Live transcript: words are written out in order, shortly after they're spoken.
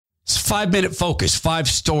It's 5-minute focus, 5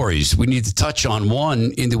 stories we need to touch on,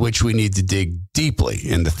 one into which we need to dig deeply.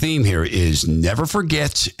 And the theme here is never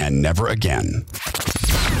forget and never again.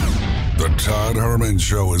 The Todd Herman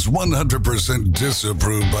Show is 100%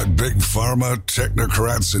 disapproved by big pharma,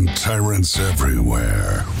 technocrats, and tyrants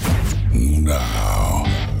everywhere. Now,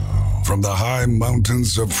 from the high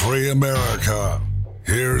mountains of free America,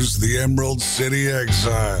 here's the Emerald City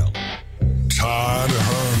exile, Todd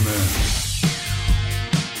Herman.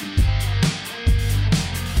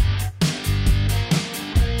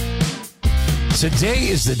 Today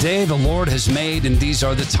is the day the Lord has made, and these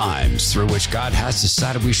are the times through which God has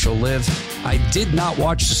decided we shall live. I did not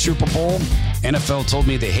watch the Super Bowl. NFL told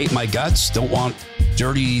me they hate my guts, don't want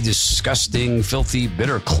dirty, disgusting, filthy,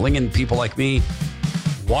 bitter, clinging people like me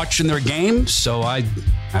watching their games. So I,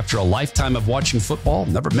 after a lifetime of watching football,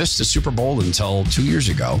 never missed a Super Bowl until 2 years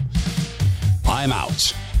ago. I'm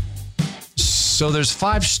out. So there's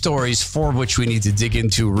 5 stories, 4 of which we need to dig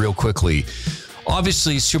into real quickly.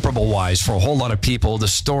 Obviously, Super Bowl wise, for a whole lot of people, the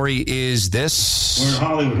story is this. We're in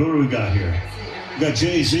Hollywood. Who do we got here? We got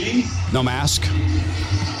Jay-Z. No mask.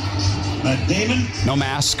 Matt Damon. No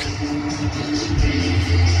mask.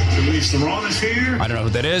 Charlize Theron is here. I don't know who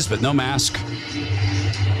that is, but no mask.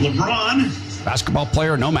 LeBron. Basketball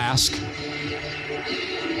player, no mask.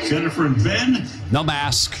 Jennifer and Ben. No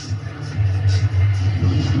mask.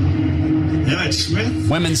 Emmett Smith.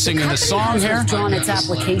 Women singing the song here. Withdrawn its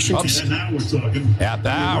application. Yeah, now we're talking. Yeah,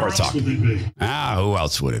 now we're talking. Who else would it be? Who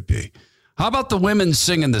else would it be? How about the women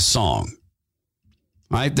singing the song?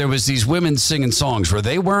 Right? There was these women singing songs. Were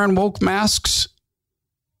they wearing woke masks?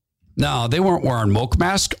 No, they weren't wearing woke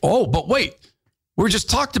masks. Oh, but wait. We just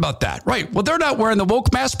talked about that. Right. Well, they're not wearing the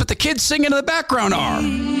woke mask, but the kids singing in the background are.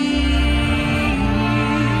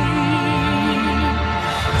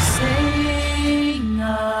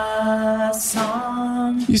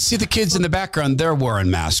 Song. You see the kids in the background, they're wearing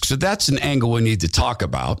masks. So that's an angle we need to talk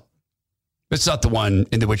about. It's not the one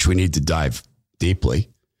into which we need to dive deeply.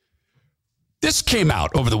 This came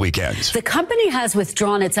out over the weekend. The company has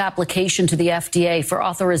withdrawn its application to the FDA for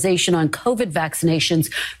authorization on COVID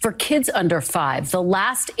vaccinations for kids under 5, the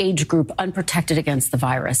last age group unprotected against the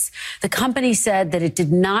virus. The company said that it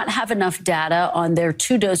did not have enough data on their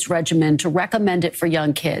 2-dose regimen to recommend it for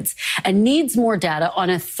young kids and needs more data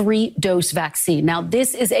on a 3-dose vaccine. Now,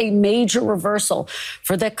 this is a major reversal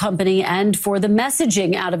for the company and for the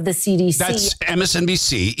messaging out of the CDC. That's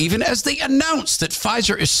MSNBC. Even as they announced that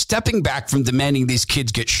Pfizer is stepping back from demanding these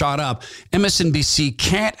kids get shot up, MSNBC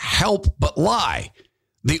can't help but lie.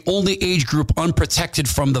 The only age group unprotected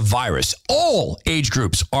from the virus. All age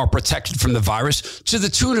groups are protected from the virus to the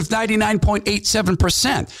tune of 99.87%.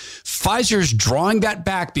 Pfizer's drawing that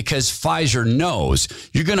back because Pfizer knows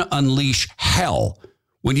you're going to unleash hell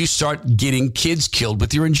when you start getting kids killed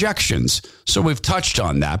with your injections. So we've touched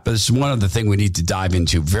on that, but it's one other thing we need to dive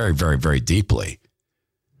into very, very, very deeply.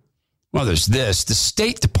 Well, there's this, the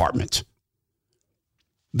State Department.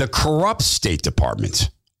 The corrupt State Department.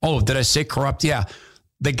 Oh, did I say corrupt? Yeah.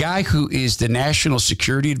 The guy who is the national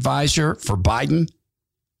security advisor for Biden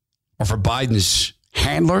or for Biden's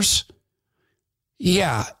handlers.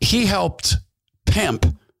 Yeah, he helped pimp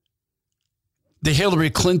the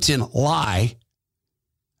Hillary Clinton lie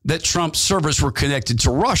that Trump's servers were connected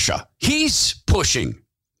to Russia. He's pushing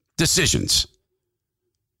decisions.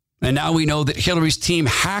 And now we know that Hillary's team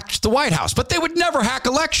hacked the White House, but they would never hack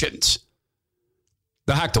elections.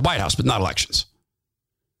 They hacked the White House, but not elections.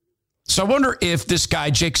 So I wonder if this guy,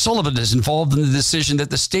 Jake Sullivan, is involved in the decision that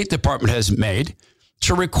the State Department has made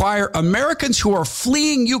to require Americans who are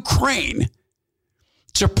fleeing Ukraine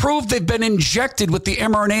to prove they've been injected with the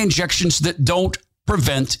mRNA injections that don't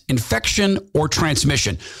prevent infection or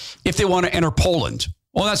transmission. If they want to enter Poland,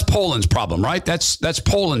 well, that's Poland's problem, right? That's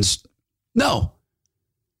Poland's. No.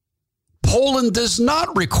 Poland does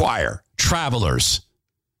not require travelers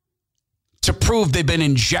to prove they've been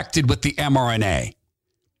injected with the mRNA.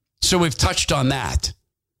 So we've touched on that.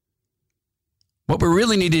 What we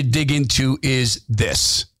really need to dig into is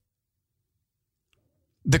this.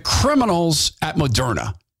 The criminals at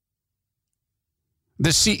Moderna, the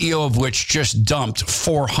CEO of which just dumped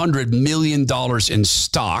 $400 million in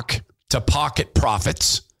stock to pocket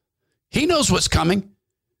profits, he knows what's coming.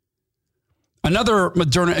 Another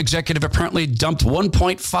Moderna executive apparently dumped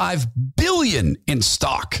 $1.5 billion in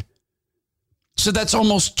stock. So that's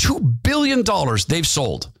almost $2 billion they've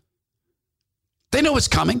sold. They know it's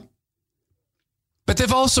coming. But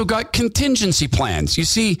they've also got contingency plans. You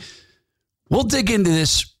see, we'll dig into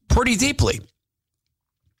this pretty deeply.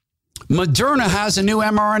 Moderna has a new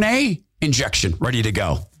mRNA injection ready to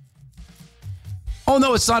go. Oh,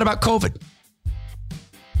 no, it's not about COVID.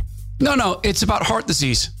 No, it's about heart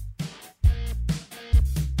disease.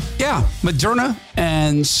 Yeah, Moderna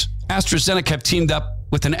and AstraZeneca have teamed up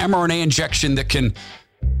with an mRNA injection that can,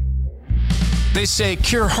 they say,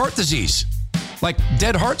 cure heart disease, like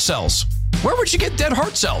dead heart cells. Where would you get dead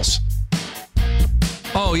heart cells?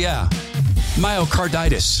 Oh, yeah,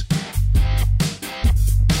 myocarditis.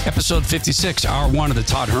 Episode 56, Hour 1 of the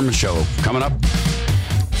Todd Herman Show. Coming up,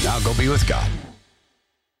 now go be with God.